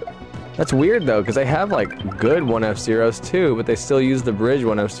 That's weird though, because they have like good 1F0s too, but they still use the bridge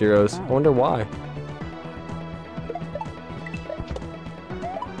 1F0s. I wonder why.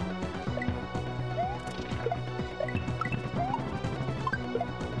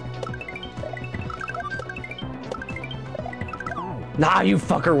 Nah, you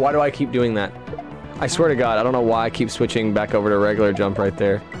fucker, why do I keep doing that? I swear to God, I don't know why I keep switching back over to regular jump right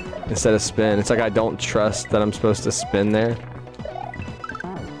there instead of spin. It's like I don't trust that I'm supposed to spin there.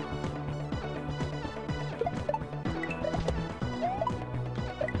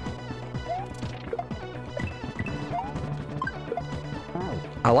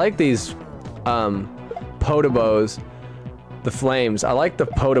 I like these potobos, the flames. I like the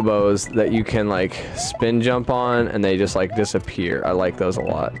potobos that you can like spin jump on and they just like disappear. I like those a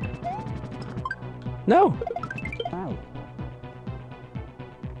lot. No.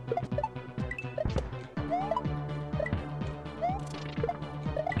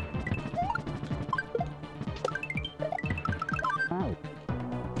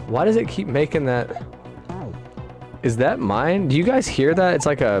 Why does it keep making that? Is that mine? Do you guys hear that? It's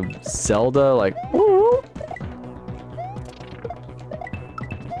like a Zelda, like. Woo.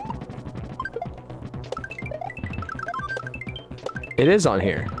 It is on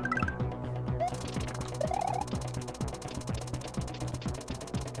here.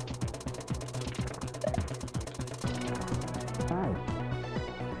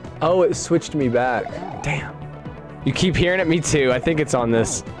 Oh, it switched me back. Damn. You keep hearing it? Me too. I think it's on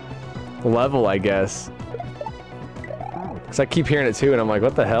this level, I guess. Because I keep hearing it too, and I'm like,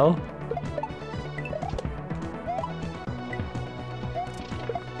 what the hell?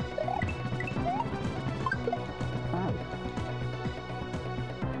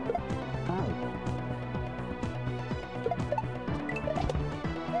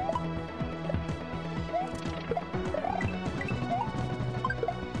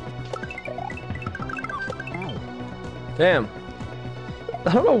 Damn.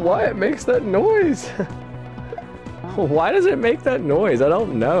 I don't know why it makes that noise. Why does it make that noise? I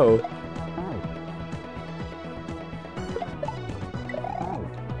don't know.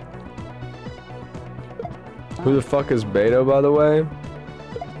 Who the fuck is Beto, by the way?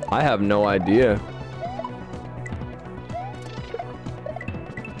 I have no idea.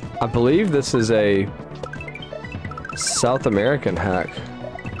 I believe this is a South American hack.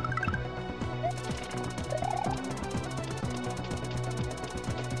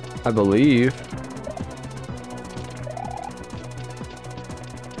 I believe.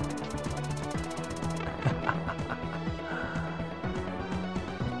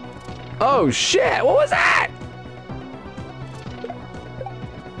 Oh shit, what was that?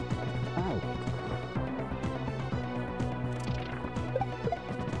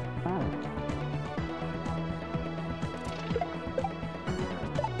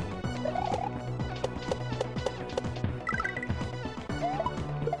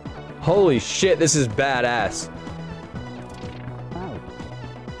 Holy shit, this is badass.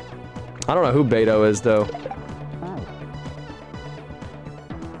 I don't know who Beto is though.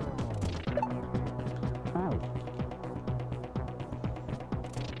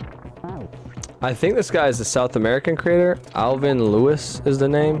 I think this guy is a South American creator. Alvin Lewis is the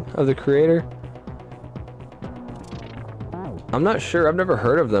name of the creator. I'm not sure. I've never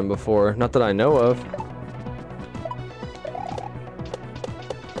heard of them before. Not that I know of.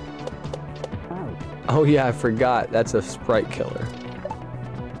 Oh yeah, I forgot. That's a sprite killer.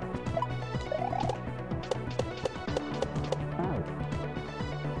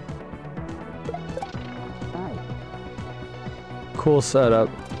 Cool setup.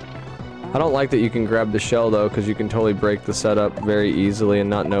 I don't like that you can grab the shell though, because you can totally break the setup very easily and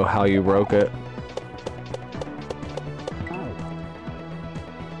not know how you broke it.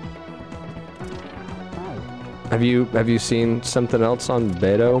 Have you seen something else on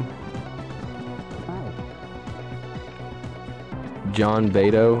Beto? John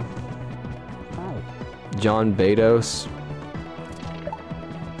Beto? John Betos?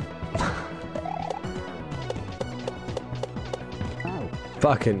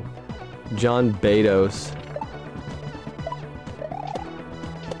 Fucking John Betos.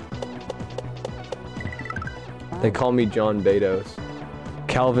 They call me John Betos.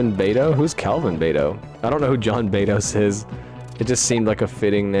 Calvin Beto? Who's Calvin Beto? I don't know who John Betos is. It just seemed like a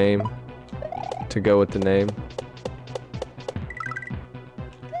fitting name to go with the name.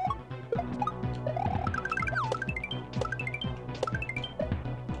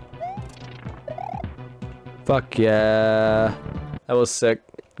 Fuck yeah. That was sick.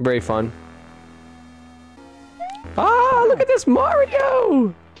 Very fun. Ah, look at this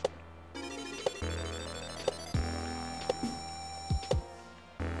Mario!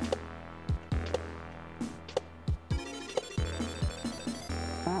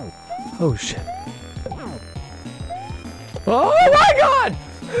 Oh shit. Oh my god!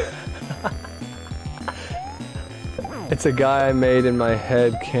 It's a guy I made in my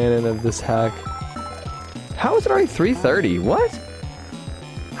head canon of this hack. How is it already 3:30? What?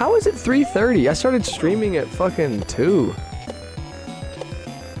 How is it 3:30? I started streaming at fucking 2.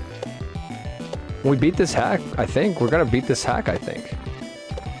 We beat this hack, I think. We're gonna beat this hack, I think.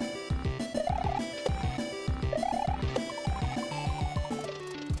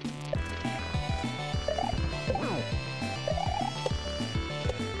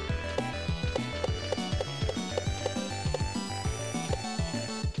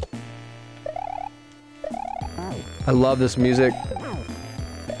 I love this music.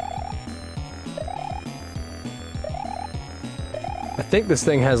 I think this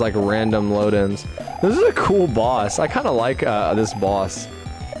thing has like random load-ins. This is a cool boss. I kind of like this boss.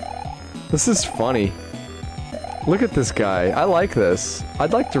 This is funny. Look at this guy. I like this. I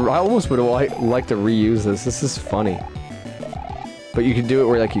almost would like to reuse this. This is funny. But you can do it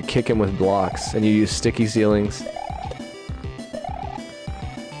where like you kick him with blocks and you use sticky ceilings.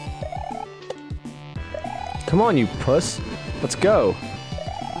 Come on, you puss. Let's go.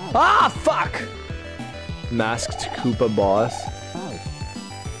 Ah, fuck! Masked Koopa boss.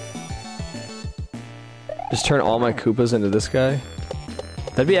 Just turn all my Koopas into this guy?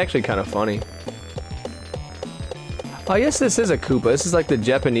 That'd be actually kind of funny. Oh, yes, this is a Koopa. This is like the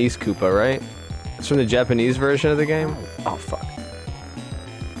Japanese Koopa, right? It's from the Japanese version of the game? Oh, fuck.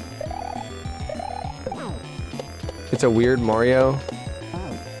 It's a weird Mario.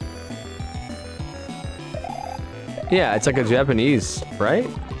 Yeah, it's like a Japanese, right?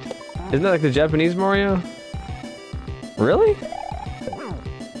 Isn't that like the Japanese Mario? Really?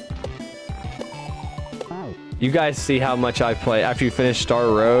 You guys see how much I play after you finish Star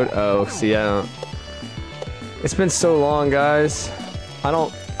Road? Oh, see, I don't. It's been so long, guys. I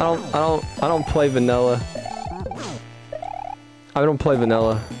don't play vanilla. I don't play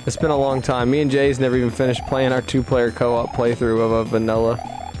vanilla. It's been a long time. Me and Jay's never even finished playing our 2-player co-op playthrough of a vanilla.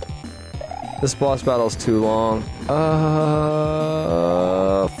 This boss battle's too long.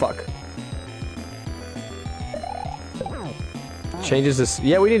 Fuck. Changes this.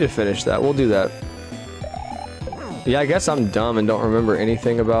 Yeah, we need to finish that. We'll do that. Yeah, I guess I'm dumb and don't remember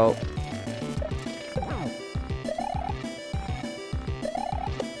anything about...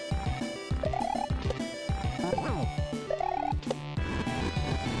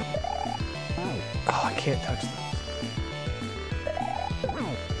 Oh, I can't touch those.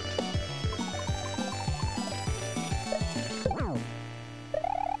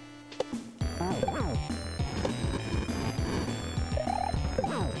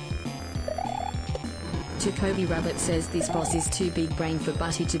 Jacoby Rabbit says this boss is too big brain for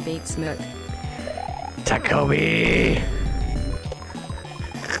Butty to beat Smirk. Jacoby!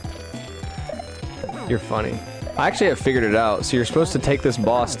 You're funny. I actually have figured it out. So you're supposed to take this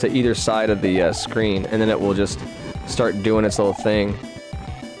boss to either side of the screen, and then it will just start doing its little thing.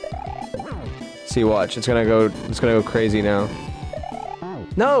 See, watch. It's gonna go crazy now.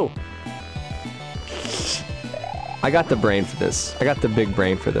 No! I got the brain for this. I got the big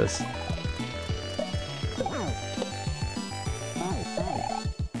brain for this.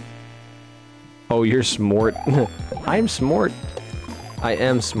 Oh, you're smart. I'm smart. I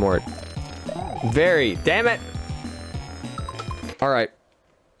am smart. Very. Damn it! Alright.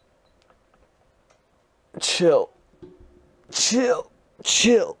 Chill. Chill.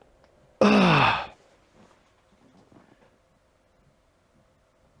 Chill. Ugh.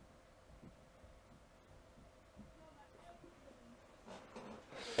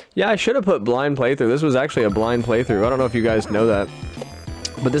 Yeah, I should have put blind playthrough. This was actually a blind playthrough. I don't know if you guys know that.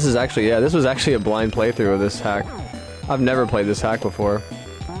 But this is actually, yeah, this was actually a blind playthrough of this hack. I've never played this hack before.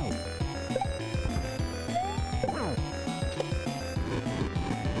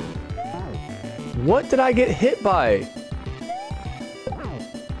 What did I get hit by?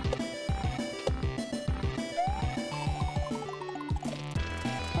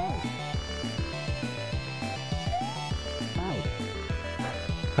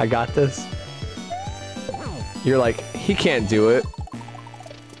 I got this. You're like, he can't do it.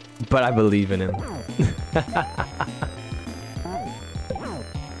 But I believe in him.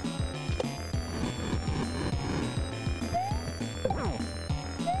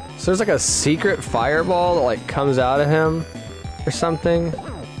 So there's like a secret fireball that like comes out of him or something.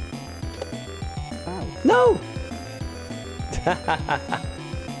 No!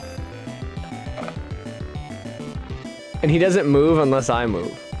 And he doesn't move unless I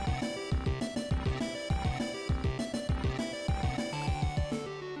move.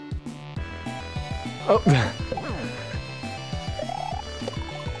 Oh.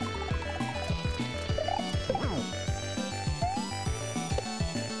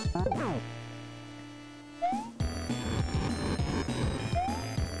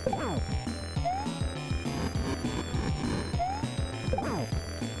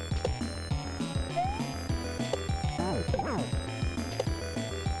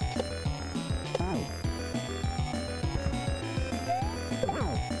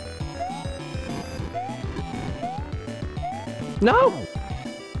 No!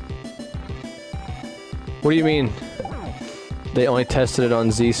 What do you mean? They only tested it on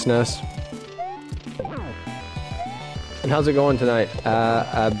snes. And how's it going tonight?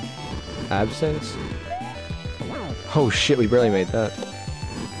 Absence? Oh shit, we barely made that.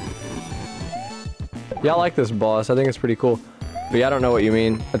 Yeah, I like this boss. I think it's pretty cool. But yeah, I don't know what you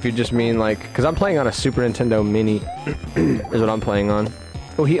mean. If you just mean like... Because I'm playing on a Super Nintendo Mini. Is what I'm playing on.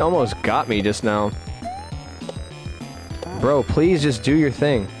 Oh, he almost got me just now. Bro, please just do your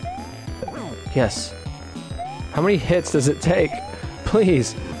thing. Yes. How many hits does it take?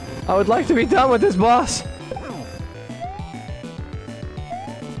 Please. I would like to be done with this boss.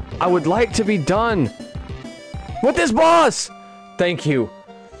 I would like to be done with this boss. Thank you.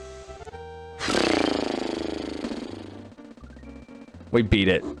 We beat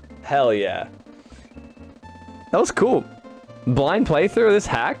it. Hell yeah. That was cool. Blind playthrough of this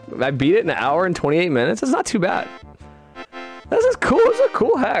hack. I beat it in 1 hour and 28 minutes. That's not too bad. This is cool. It's a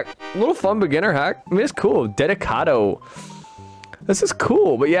cool hack. A little fun beginner hack. I mean, it's cool. Dedicado. This is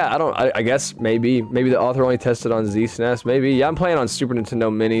cool. But yeah, I guess maybe the author only tested on snes. Maybe. Yeah, I'm playing on Super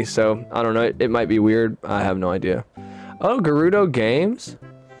Nintendo Mini, so I don't know. It might be weird. I have no idea. Oh, Gerudo Games.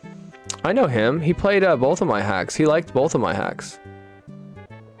 I know him. He played both of my hacks. He liked both of my hacks.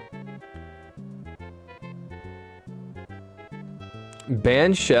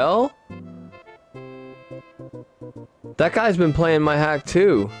 Ban Shell? That guy's been playing my hack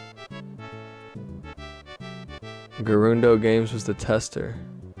too. Gerudo Games was the tester.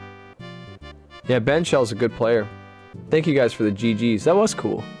 Yeah, Ben Shell's a good player. Thank you guys for the GGs. That was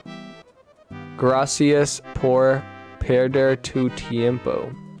cool. Gracias por perder tu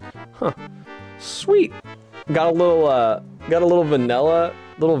tiempo. Huh. Sweet. Got a little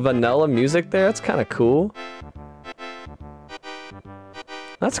vanilla music there. That's kind of cool.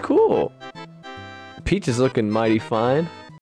 That's cool. Peach is looking mighty fine.